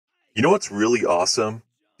You know what's really awesome?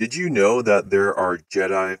 Did you know that there are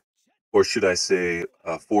Jedi, or should I say,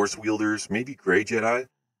 Force wielders, maybe gray Jedi,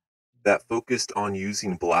 that focused on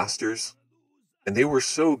using blasters? And they were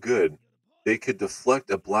so good, they could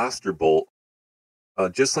deflect a blaster bolt,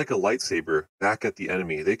 just like a lightsaber, back at the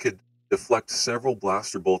enemy. They could deflect several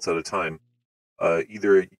blaster bolts at a time,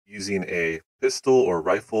 either using a pistol or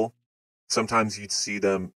rifle. Sometimes you'd see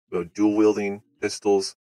them dual wielding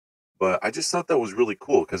pistols, but I just thought that was really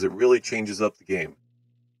cool because it really changes up the game,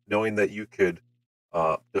 knowing that you could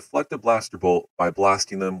deflect a blaster bolt by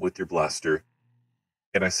blasting them with your blaster.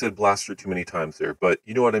 And I said blaster too many times there, but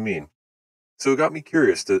you know what I mean. So it got me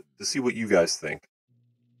curious to see what you guys think.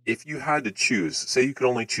 If you had to choose, say you could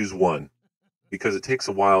only choose one, because it takes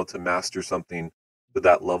a while to master something to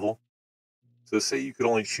that level. So say you could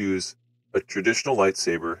only choose a traditional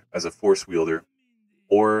lightsaber as a force wielder,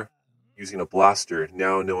 or using a blaster,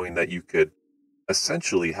 now knowing that you could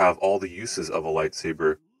essentially have all the uses of a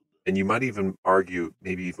lightsaber, and you might even argue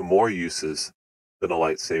maybe even more uses than a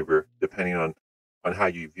lightsaber, depending on how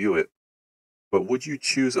you view it. But would you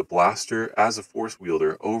choose a blaster as a force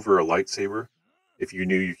wielder over a lightsaber if you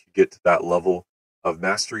knew you could get to that level of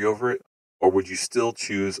mastery over it? Or would you still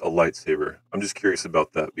choose a lightsaber? I'm just curious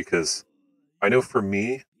about that because I know for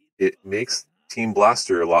me, it makes Team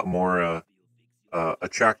Blaster a lot more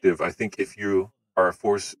attractive. I think if you are a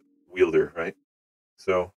force wielder, right?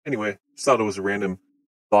 So anyway, just thought it was a random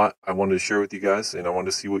thought I wanted to share with you guys, and I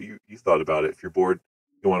wanted to see what you thought about it. If you're bored,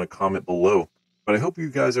 you want to comment below. But I hope you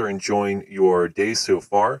guys are enjoying your day so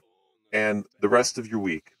far and the rest of your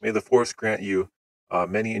week. May the Force grant you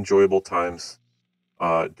many enjoyable times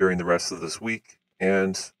during the rest of this week.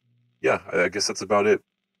 And yeah, I guess that's about it.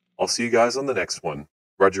 I'll see you guys on the next one.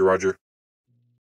 Roger, Roger.